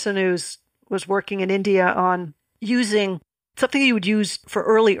person was working in India on using something you would use for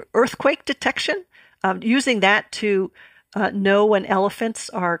early earthquake detection, using that to know when elephants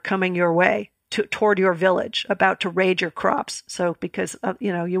are coming your way, toward your village, about to raid your crops. So because,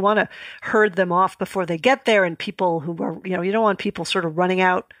 you want to herd them off before they get there, and people who are, you don't want people sort of running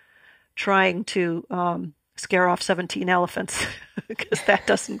out trying to scare off 17 elephants because that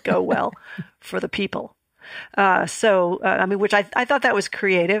doesn't go well for the people. I mean, which I thought that was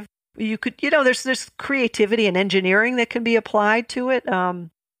creative. You could, there's creativity and engineering that can be applied to it.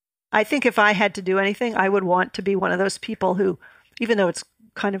 I think if I had to do anything, I would want to be one of those people who, even though it's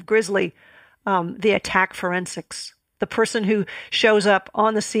kind of grisly, the attack forensics, the person who shows up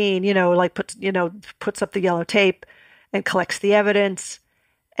on the scene, like puts up the yellow tape and collects the evidence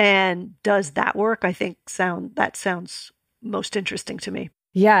and does that work. I think that sounds most interesting to me.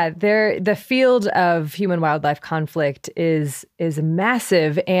 Yeah, the field of human wildlife conflict is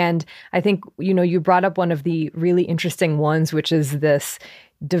massive, and I think you brought up one of the really interesting ones, which is this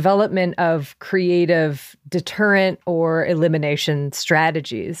development of creative deterrent or elimination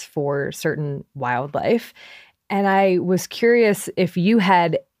strategies for certain wildlife. And I was curious if you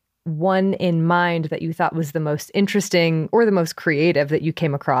had one in mind that you thought was the most interesting or the most creative that you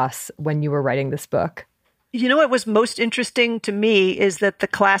came across when you were writing this book. What was most interesting to me is that the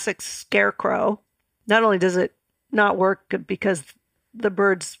classic scarecrow, not only does it not work because the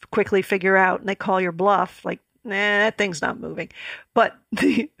birds quickly figure out and they call your bluff, like, that thing's not moving. But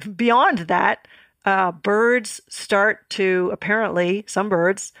beyond that, birds start to, apparently, some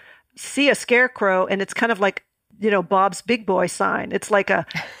birds see a scarecrow and it's kind of like, Bob's Big Boy sign. It's like a,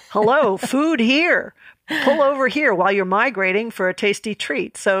 hello, food here, pull over here while you're migrating for a tasty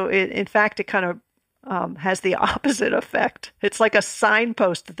treat. So in fact, it kind of has the opposite effect. It's like a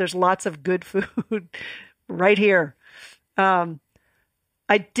signpost that there's lots of good food right here. I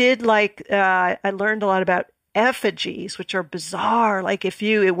learned a lot about effigies, which are bizarre. Like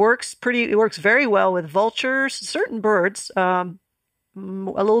it works very well with vultures, certain birds, a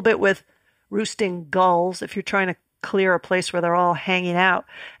little bit with roosting gulls, if you're trying to clear a place where they're all hanging out.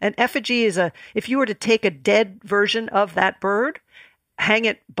 An effigy is if you were to take a dead version of that bird, hang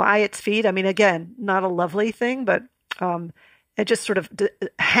it by its feet. I mean, again, not a lovely thing, but and just sort of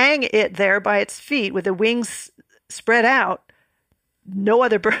hang it there by its feet with the wings spread out. No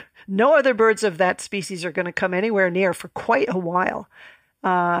other birds of that species are going to come anywhere near for quite a while.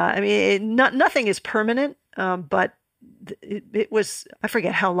 Nothing is permanent, but it was, I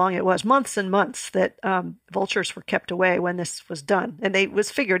forget how long it was, months and months that vultures were kept away when this was done. And it was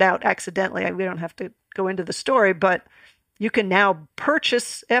figured out accidentally. We don't have to go into the story, but you can now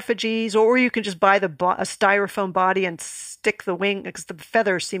purchase effigies, or you can just buy a styrofoam body and stick the wing, because the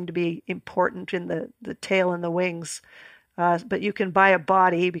feathers seem to be important in the tail and the wings. But you can buy a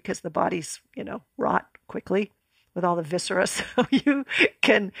body because the bodies, rot quickly with all the viscera. So you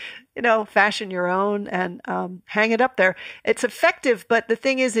can, fashion your own and hang it up there. It's effective, but the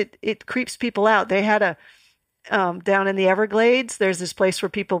thing is, it creeps people out. They had down in the Everglades, there's this place where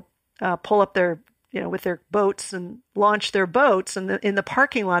people pull up their, with their boats and launch their boats. And in the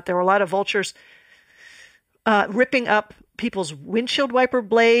parking lot, there were a lot of vultures ripping up people's windshield wiper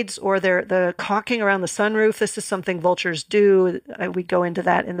blades or the caulking around the sunroof. This is something vultures do. We go into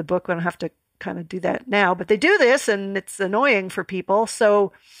that in the book. We don't have to kind of do that now, but they do this and it's annoying for people.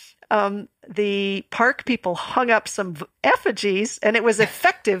 So the park people hung up some effigies and it was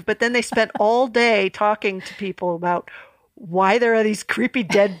effective, but then they spent all day talking to people about why there are these creepy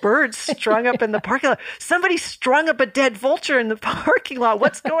dead birds strung up in the parking lot. Somebody strung up a dead vulture in the parking lot.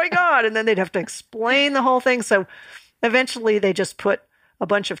 What's going on? And then they'd have to explain the whole thing. So eventually they just put a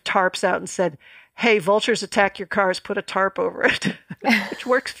bunch of tarps out and said, hey, vultures attack your cars, put a tarp over it, which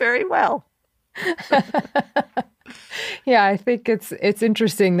works very well. Yeah, I think it's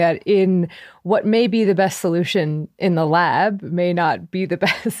interesting that in what may be the best solution in the lab may not be the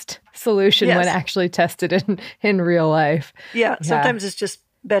best solution when actually tested in real life. Yeah, sometimes it's just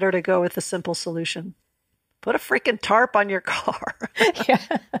better to go with the simple solution. Put a freaking tarp on your car. Yeah.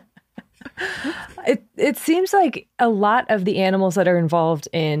 It seems like a lot of the animals that are involved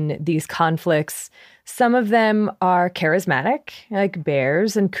in these conflicts, some of them are charismatic, like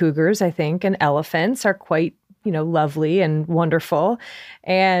bears and cougars, I think, and elephants are quite, lovely and wonderful.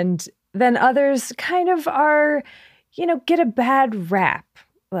 And then others kind of are, get a bad rap,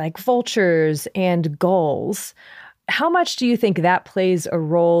 like vultures and gulls. How much do you think that plays a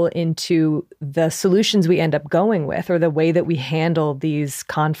role into the solutions we end up going with or the way that we handle these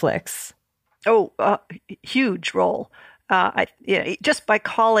conflicts? Oh, huge role. Just by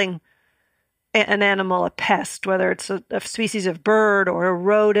calling an animal a pest, whether it's a species of bird or a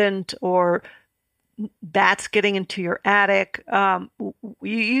rodent or bats getting into your attic,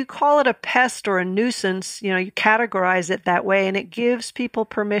 you call it a pest or a nuisance, you categorize it that way, and it gives people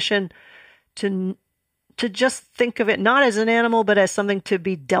permission to just think of it not as an animal, but as something to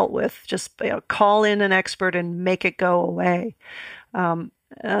be dealt with. Just call in an expert and make it go away.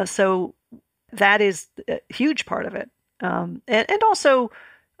 So that is a huge part of it. And also,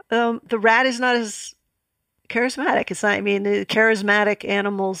 the rat is not as charismatic. It's not, I mean, the charismatic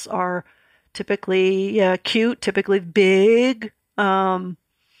animals are typically cute, typically big.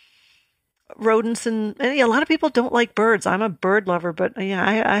 Rodents and a lot of people don't like birds. I'm a bird lover, but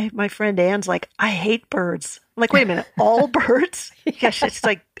my friend Anne's like, I hate birds. I'm like, wait a minute, all birds? Yeah, she's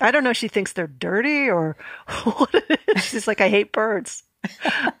like, I don't know. She thinks they're dirty or what it is. She's like, I hate birds.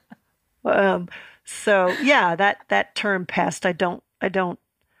 So yeah, that term pest, I don't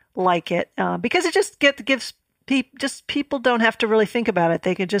like it because it just gives people don't have to really think about it.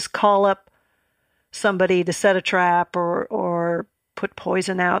 They can just call up somebody to set a trap or put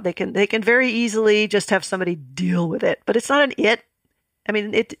poison out. They can very easily just have somebody deal with it. But it's not an it. I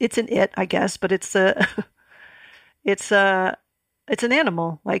mean, it's an it, I guess, but it's an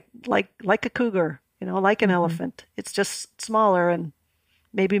animal like a cougar, like an elephant. It's just smaller and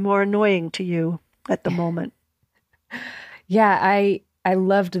maybe more annoying to you at the moment. Yeah, I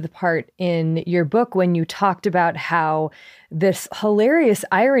loved the part in your book when you talked about how this hilarious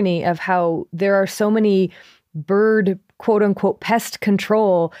irony of how there are so many bird quote unquote pest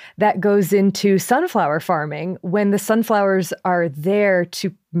control that goes into sunflower farming when the sunflowers are there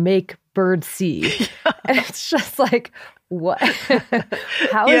to make bird seed. And it's just like, what?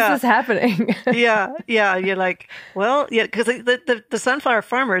 How is this happening? Yeah. You're like, well, yeah, because the sunflower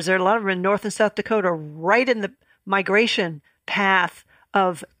farmers, there are a lot of them in North and South Dakota, right in the migration path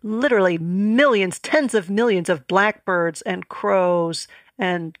of literally millions, tens of millions of blackbirds and crows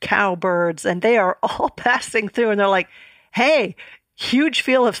and cowbirds, and they are all passing through, and they're like, hey, huge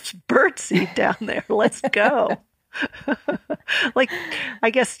field of birdseed down there. Let's go. Like, I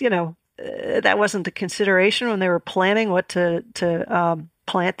guess, that wasn't the consideration when they were planning what to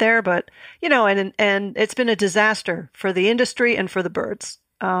plant there, but, and it's been a disaster for the industry and for the birds.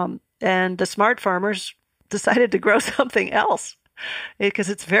 And the smart farmers decided to grow something else because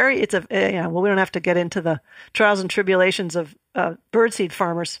we don't have to get into the trials and tribulations of birdseed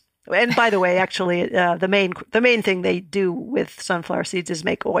farmers. And by the way, actually, the main thing they do with sunflower seeds is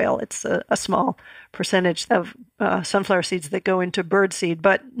make oil. It's a small percentage of sunflower seeds that go into birdseed,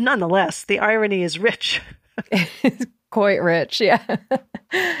 but nonetheless, the irony is rich. It's quite rich, yeah.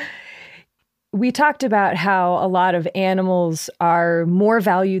 We talked about how a lot of animals are more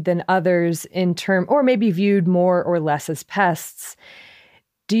valued than others or maybe viewed more or less as pests.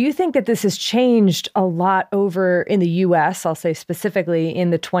 Do you think that this has changed a lot over in the U.S., I'll say specifically in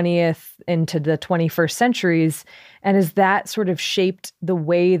the 20th into the 21st centuries? And has that sort of shaped the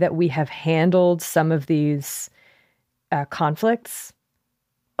way that we have handled some of these conflicts?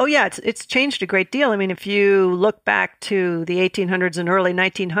 Oh, yeah, it's changed a great deal. I mean, if you look back to the 1800s and early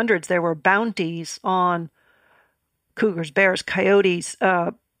 1900s, there were bounties on cougars, bears, coyotes,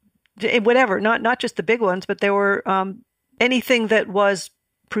 whatever, not just the big ones, but there were anything that was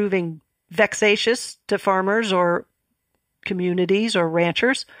proving vexatious to farmers or communities or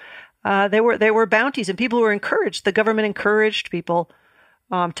ranchers. There were bounties, and people were encouraged. The government encouraged people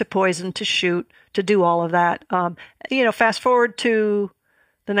to poison, to shoot, to do all of that. Fast forward to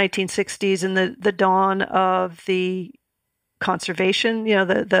the 1960s and the dawn of the conservation,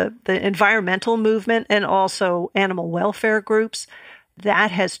 the environmental movement, and also animal welfare groups.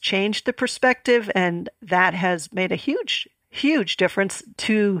 That has changed the perspective, and that has made a huge difference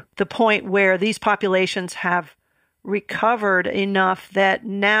to the point where these populations have recovered enough that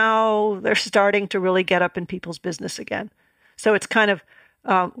now they're starting to really get up in people's business again. So it's kind of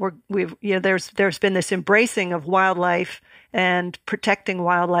there's been this embracing of wildlife and protecting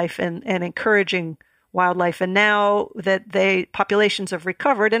wildlife and encouraging wildlife, and now that populations have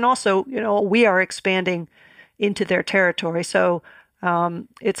recovered, and also we are expanding into their territory. So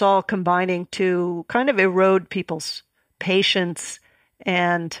it's all combining to kind of erode people's patience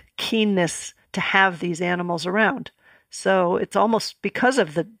and keenness to have these animals around. So it's almost because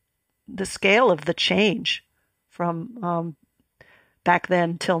of the scale of the change from back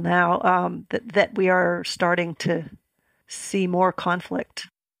then till now that we are starting to see more conflict.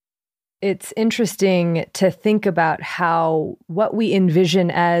 It's interesting to think about how what we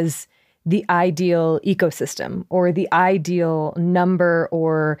envision as the ideal ecosystem or the ideal number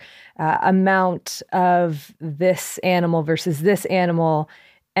or amount of this animal versus this animal,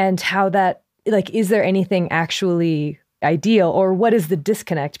 and how that, is there anything actually ideal, or what is the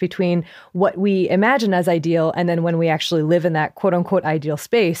disconnect between what we imagine as ideal and then when we actually live in that quote unquote ideal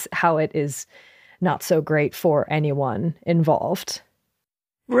space, how it is not so great for anyone involved.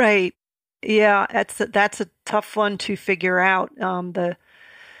 Right. Yeah, that's a tough one to figure out.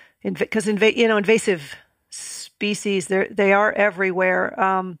 Because invasive species, they are everywhere,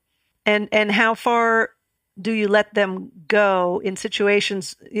 and how far do you let them go in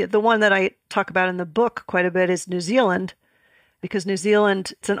situations? The one that I talk about in the book quite a bit is New Zealand, because New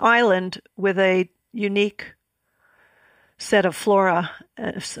Zealand, it's an island with a unique set of flora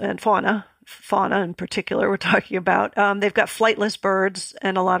and fauna in particular we're talking about. They've got flightless birds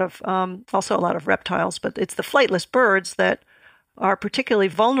and also a lot of reptiles, but it's the flightless birds that are particularly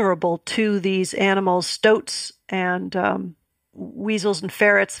vulnerable to these animals, stoats and weasels and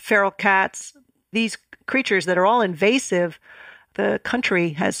ferrets, feral cats, these creatures that are all invasive. The country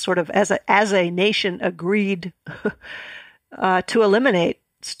has sort of, as a nation, agreed to eliminate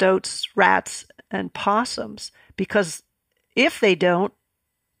stoats, rats, and possums, because if they don't,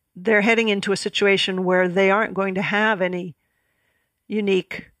 they're heading into a situation where they aren't going to have any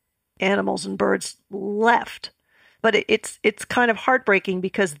unique animals and birds left. But it's kind of heartbreaking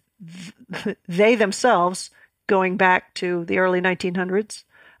because they themselves, going back to the early 1900s,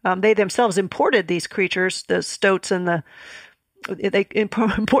 they themselves imported these creatures, the stoats and they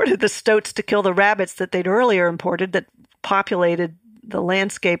imported the stoats to kill the rabbits that they'd earlier imported that populated the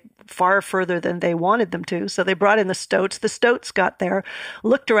landscape far further than they wanted them to. So they brought in the stoats. The stoats got there,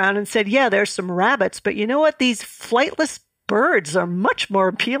 looked around and said, yeah, there's some rabbits, but you know what? These flightless birds are much more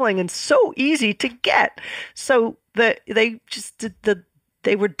appealing and so easy to get. So they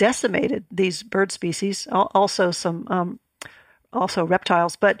were decimated, these bird species, also some also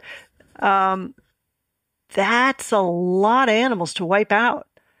reptiles, but that's a lot of animals to wipe out.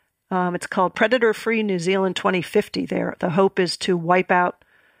 It's called Predator Free New Zealand 2050 there. The hope is to wipe out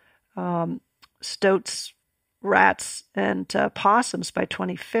stoats, rats, and possums by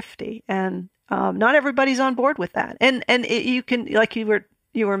 2050. And not everybody's on board with that. And you can, like you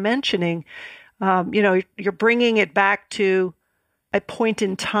were mentioning, you're bringing it back to a point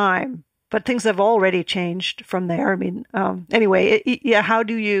in time, but things have already changed from there. I mean, anyway, how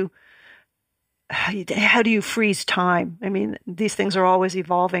do you freeze time? I mean, these things are always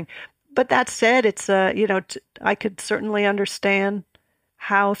evolving. But that said, it's I could certainly understand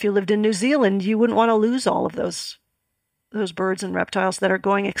how, if you lived in New Zealand, you wouldn't want to lose all of those birds and reptiles that are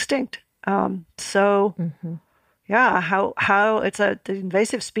going extinct. Yeah, how it's the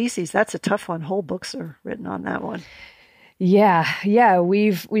invasive species. That's a tough one. Whole books are written on that one. Yeah.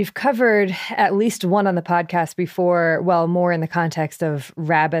 We've covered at least one on the podcast before, well, more in the context of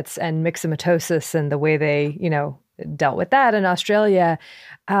rabbits and myxomatosis and the way they, dealt with that in Australia.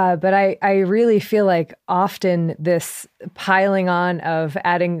 But I really feel like often this piling on of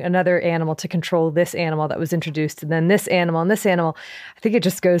adding another animal to control this animal that was introduced, and then this animal and this animal, I think it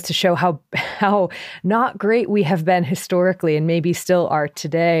just goes to show how not great we have been historically, and maybe still are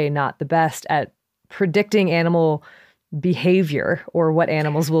today, not the best at predicting animal behavior or what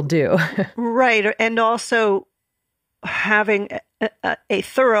animals will do. Right. And also having a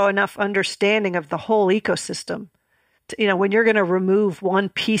thorough enough understanding of the whole ecosystem. When you're going to remove one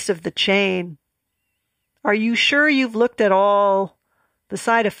piece of the chain, are you sure you've looked at all the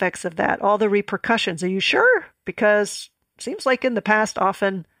side effects of that, all the repercussions? Are you sure? Because it seems like in the past,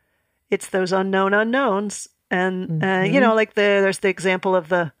 often it's those unknown unknowns. And, there's the example of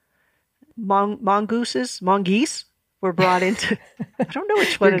the mongoose were brought into, I don't know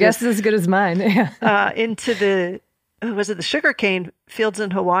which one Your guess is as good as mine. Into the sugarcane fields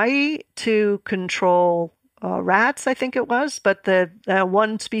in Hawaii to control rats, I think it was. But the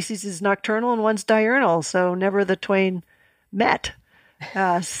one species is nocturnal and one's diurnal, so never the twain met.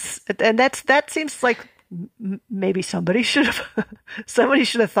 And that seems like maybe somebody should have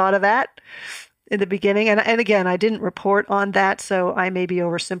thought of that in the beginning. And again, I didn't report on that, so I may be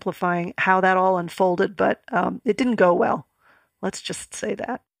oversimplifying how that all unfolded, but it didn't go well. Let's just say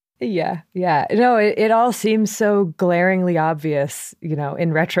that. Yeah. No, it all seems so glaringly obvious,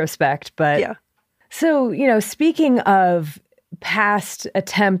 in retrospect. But yeah. So, speaking of past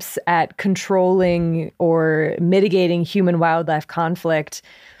attempts at controlling or mitigating human-wildlife conflict,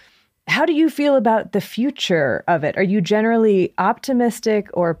 how do you feel about the future of it? Are you generally optimistic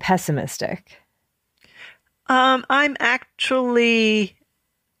or pessimistic? I'm actually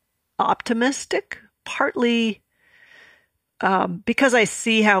optimistic, partly because I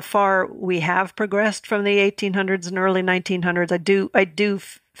see how far we have progressed from the 1800s and early 1900s. I do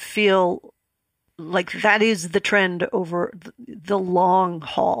feel like that is the trend over the long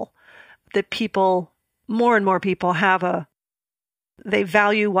haul, that more and more people they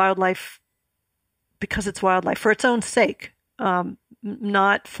value wildlife because it's wildlife for its own sake,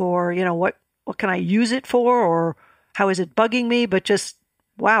 not for, what can I use it for, or how is it bugging me, but just,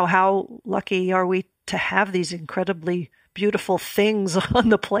 wow, how lucky are we to have these incredibly beautiful things on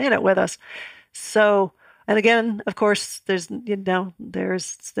the planet with us. So, and again, of course,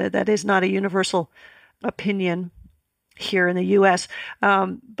 that is not a universal opinion here in the U.S.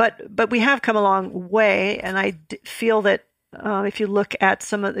 But we have come a long way, and I feel that if you look at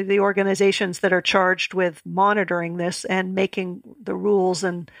some of the organizations that are charged with monitoring this and making the rules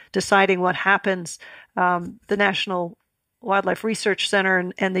and deciding what happens, the National Wildlife Research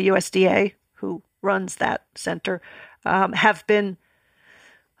Center and the USDA, who runs that center, have been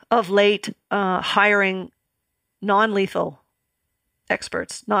of late hiring non-lethal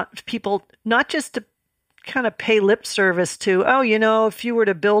experts, not just to kind of pay lip service to, if you were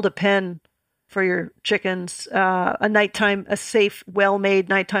to build a pen for your chickens, a safe, well-made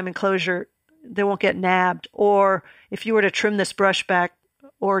nighttime enclosure, they won't get nabbed. Or if you were to trim this brush back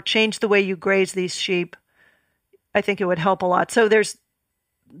or change the way you graze these sheep, I think it would help a lot. So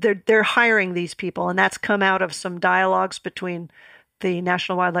they're hiring these people, and that's come out of some dialogues between the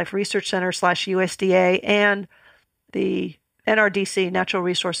National Wildlife Research Center / USDA and the NRDC, Natural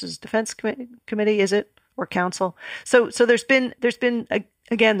Resources Defense Committee, is it? Or council. So there's been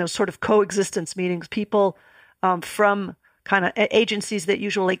again those sort of coexistence meetings, people from kind of agencies that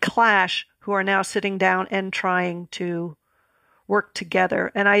usually clash who are now sitting down and trying to work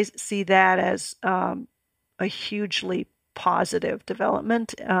together, and I see that as a hugely positive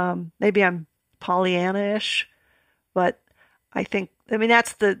development. Maybe I'm Pollyanna-ish, but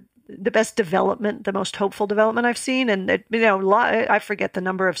that's the best development, the most hopeful development I've seen, and I forget the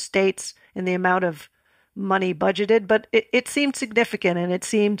number of states and the amount of money budgeted, but it seemed significant, and it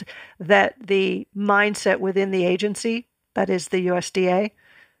seemed that the mindset within the agency, that is the USDA,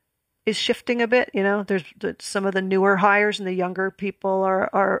 is shifting a bit. There's some of the newer hires and the younger people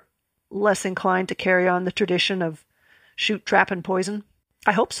are less inclined to carry on the tradition of shoot, trap, and poison.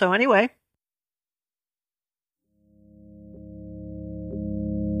 I hope so anyway.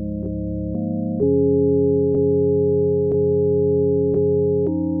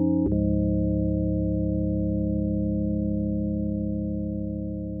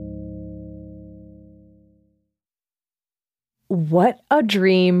 What a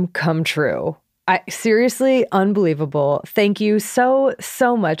dream come true. Seriously, unbelievable. Thank you so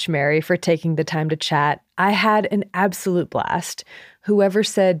much, Mary, for taking the time to chat. I had an absolute blast. Whoever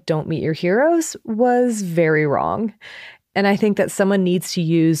said don't meet your heroes was very wrong. And I think that someone needs to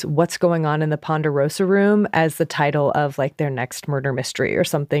use What's Going On in the Ponderosa Room as the title of their next murder mystery or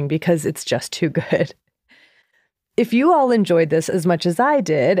something, because it's just too good. If you all enjoyed this as much as I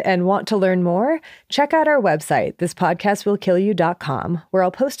did and want to learn more, check out our website, thispodcastwillkillyou.com, where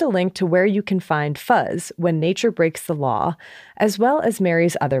I'll post a link to where you can find Fuzz, When Nature Breaks the Law, as well as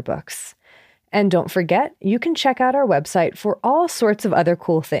Mary's other books. And don't forget, you can check out our website for all sorts of other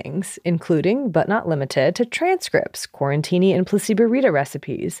cool things, including, but not limited to, transcripts, Quarantini and Placebo-Rita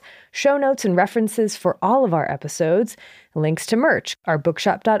recipes, show notes and references for all of our episodes, links to merch, our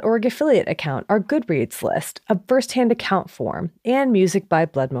bookshop.org affiliate account, our Goodreads list, a first-hand account form, and music by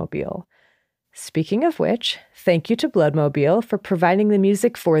Bloodmobile. Speaking of which, thank you to Bloodmobile for providing the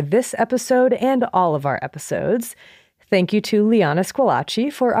music for this episode and all of our episodes. Thank you to Liana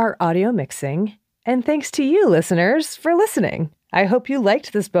Squilacci for our audio mixing. And thanks to you, listeners, for listening. I hope you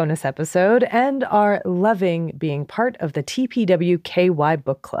liked this bonus episode and are loving being part of the TPWKY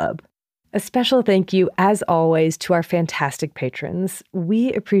Book Club. A special thank you, as always, to our fantastic patrons.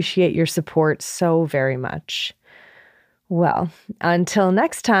 We appreciate your support so very much. Well, until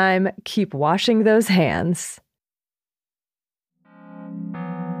next time, keep washing those hands.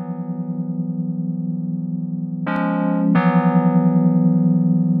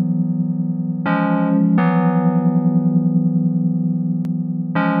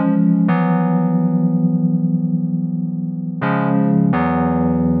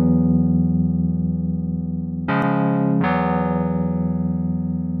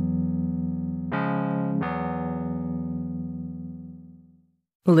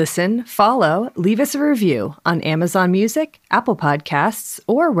 Listen, follow, leave us a review on Amazon Music, Apple Podcasts,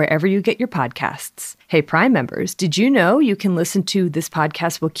 or wherever you get your podcasts. Hey, Prime members, did you know you can listen to This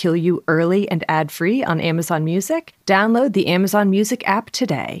Podcast Will Kill You early and ad-free on Amazon Music? Download the Amazon Music app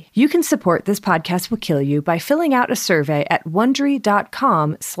today. You can support This Podcast Will Kill You by filling out a survey at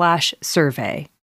Wondery.com/survey.